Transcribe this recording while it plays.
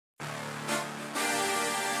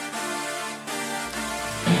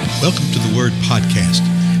Welcome to the Word Podcast.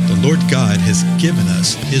 The Lord God has given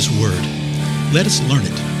us His Word. Let us learn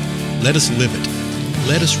it. Let us live it.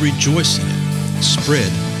 Let us rejoice in it.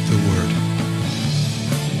 Spread the Word.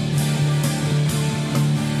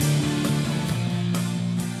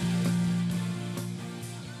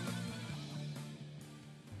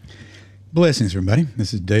 Blessings, everybody.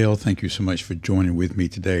 This is Dale. Thank you so much for joining with me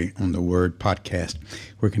today on the Word Podcast.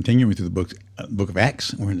 We're continuing through the book of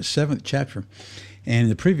Acts. We're in the 7th chapter. And in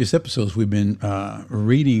the previous episodes, we've been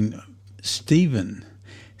reading Stephen.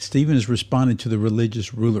 Stephen has responded to the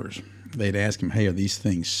religious rulers. They'd asked him, hey, are these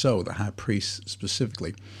things so? The high priest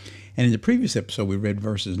specifically. And in the previous episode, we read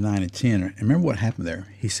verses 9 and 10. And remember what happened there?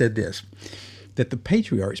 He said this, that the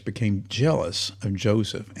patriarchs became jealous of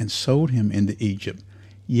Joseph and sold him into Egypt.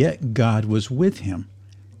 Yet God was with him,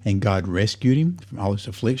 and God rescued him from all his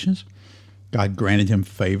afflictions. God granted him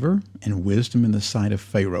favor and wisdom in the sight of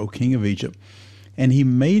Pharaoh, king of Egypt, and he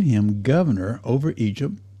made him governor over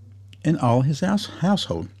Egypt and all his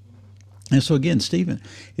household. And so again, Stephen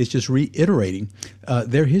is just reiterating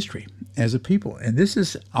their history as a people. And this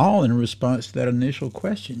is all in response to that initial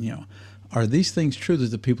question, are these things true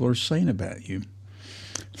that the people are saying about you?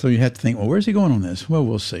 So you have to think, well, where's he going on this? Well,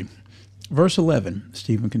 we'll see. Verse 11,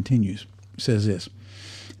 Stephen continues, says this,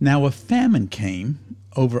 Now a famine came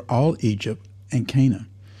over all Egypt and Canaan,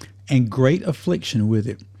 and great affliction with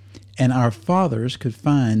it, and our fathers could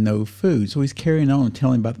find no food. So he's carrying on and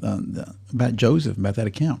telling about Joseph, about that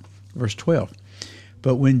account. Verse 12,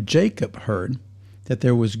 But when Jacob heard that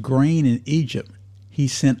there was grain in Egypt, he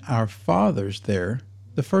sent our fathers there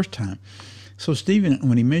the first time. So Stephen,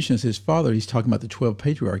 when he mentions his father, he's talking about the 12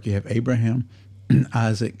 patriarchs. You have Abraham,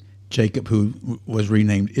 Isaac, Jacob, who was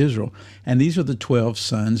renamed Israel. And these are the 12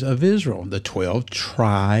 sons of Israel, the 12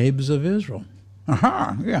 tribes of Israel.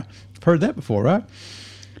 Aha, yeah, I've heard that before, right?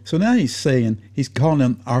 So now he's calling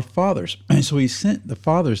them our fathers. And so he sent the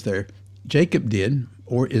fathers there. Jacob did,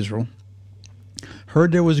 or Israel,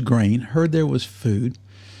 heard there was grain, heard there was food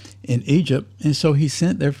in Egypt. And so he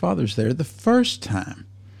sent their fathers there the first time.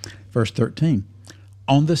 Verse 13,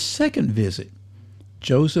 On the second visit,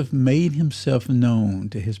 Joseph made himself known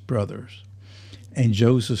to his brothers, and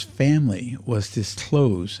Joseph's family was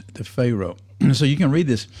disclosed to Pharaoh. So you can read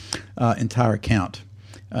this entire account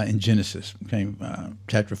in Genesis, okay,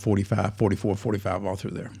 chapter 45, 44, 45, all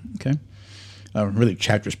through there, okay? Really,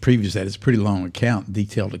 chapters previous to that, it's a pretty long account,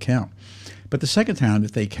 detailed account. But the second time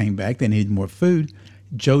that they came back, they needed more food.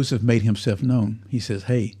 Joseph made himself known. He says,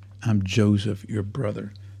 hey, I'm Joseph, your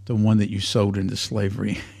brother, the one that you sold into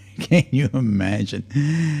slavery. Can you imagine?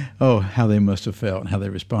 Oh, how they must have felt and how they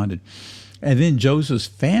responded. And then Joseph's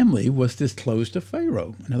family was disclosed to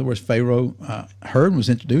Pharaoh. In other words, Pharaoh heard and was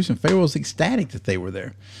introduced, and Pharaoh was ecstatic that they were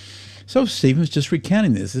there. So Stephen's just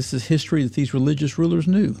recounting this. This is history that these religious rulers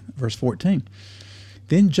knew. Verse 14.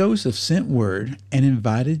 Then Joseph sent word and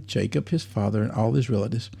invited Jacob, his father, and all his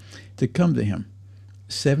relatives to come to him,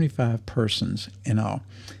 75 persons in all.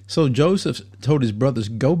 So Joseph told his brothers,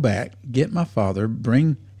 go back, get my father,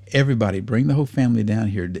 bring the whole family down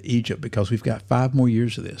here to Egypt, because we've got 5 more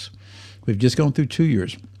years of this. We've just gone through 2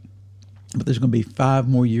 years, but there's going to be 5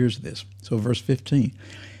 more years of this. So verse 15,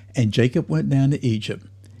 And Jacob went down to Egypt,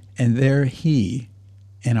 and there he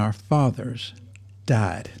and our fathers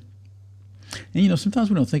died. And sometimes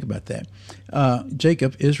we don't think about that.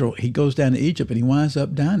 Jacob, Israel, he goes down to Egypt, and he winds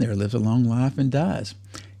up dying there, lives a long life, and dies.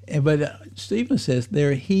 But Stephen says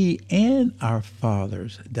there he and our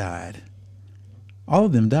fathers died. All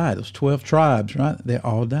of them died. Those 12 tribes, right? They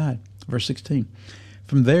all died. Verse 16.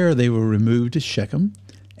 From there they were removed to Shechem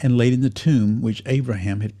and laid in the tomb which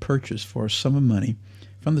Abraham had purchased for a sum of money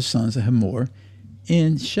from the sons of Hamor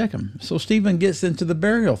in Shechem. So Stephen gets into the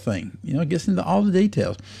burial thing, gets into all the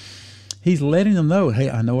details. He's letting them know, hey,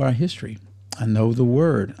 I know our history. I know the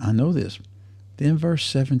word. I know this. Then verse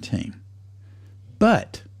 17.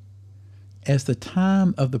 But as the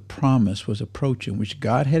time of the promise was approaching, which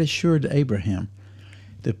God had assured to Abraham,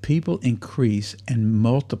 the people increased and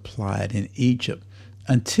multiplied in Egypt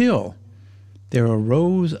until there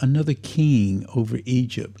arose another king over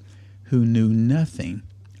Egypt who knew nothing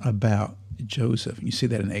about Joseph. You see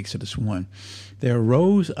that in Exodus 1. There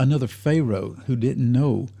arose another Pharaoh who didn't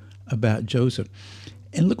know about Joseph.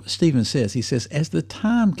 And look what Stephen says. He says, as the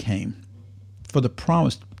time came for the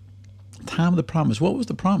promise, time of the promise, what was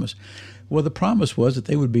the promise? Well, the promise was that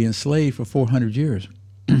they would be enslaved for 400 years,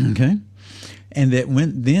 okay? And that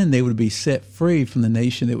then they would be set free from the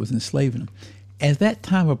nation that was enslaving them. As that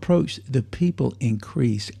time approached, the people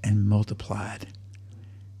increased and multiplied.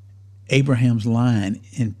 Abraham's line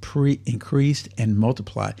increased and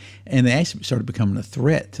multiplied. And they actually started becoming a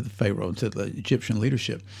threat to the Pharaoh and to the Egyptian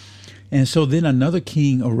leadership. And so then another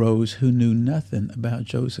king arose who knew nothing about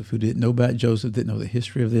Joseph, who didn't know about Joseph, didn't know the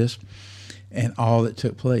history of this and all that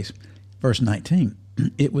took place. Verse 19,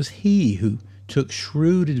 it was he who took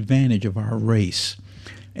shrewd advantage of our race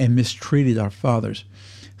and mistreated our fathers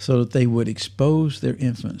so that they would expose their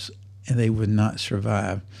infants and they would not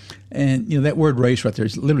survive. And, that word race right there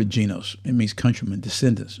is literally genos. It means countrymen,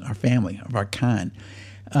 descendants, our family, of our kind.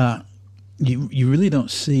 You really don't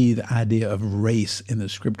see the idea of race in the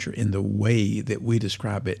scripture in the way that we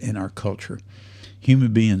describe it in our culture.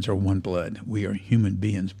 Human beings are one blood. We are human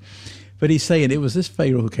beings. But he's saying it was this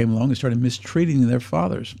Pharaoh who came along and started mistreating their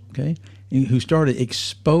fathers, okay, who started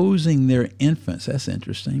exposing their infants. That's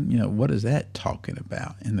interesting. What is that talking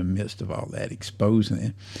about in the midst of all that, exposing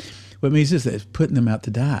it? What it means is that it's putting them out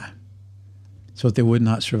to die so that they would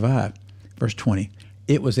not survive. Verse 20,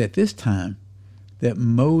 it was at this time that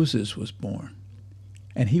Moses was born,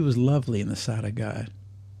 and he was lovely in the sight of God,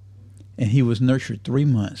 and he was nurtured 3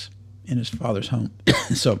 months in his father's home.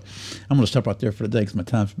 So I'm going to stop right there for today because my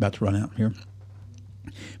time's about to run out here.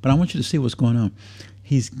 But I want you to see what's going on.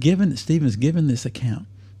 Stephen's given this account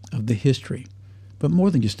of the history, but more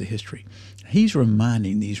than just the history. He's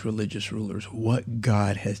reminding these religious rulers what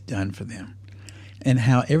God has done for them and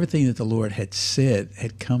how everything that the Lord had said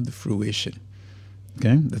had come to fruition.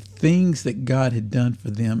 Okay, the things that God had done for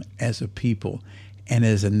them as a people and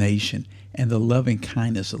as a nation, and the loving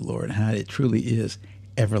kindness of the Lord, how it truly is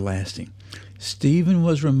everlasting. Stephen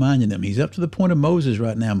was reminding them. He's up to the point of Moses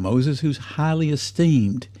right now. Moses, who's highly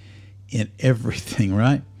esteemed in everything,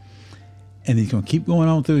 right? And he's going to keep going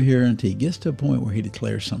on through here until he gets to a point where he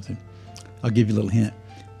declares something. I'll give you a little hint.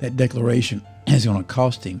 That declaration is going to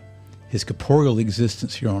cost him his corporeal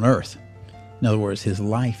existence here on earth. In other words, his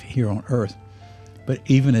life here on earth. But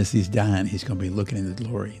even as he's dying, he's going to be looking into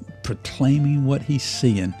glory, proclaiming what he's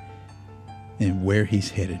seeing and where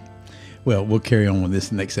he's headed. Well, we'll carry on with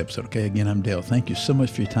this in the next episode. Okay, again, I'm Dale. Thank you so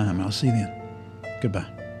much for your time. I'll see you then.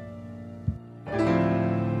 Goodbye.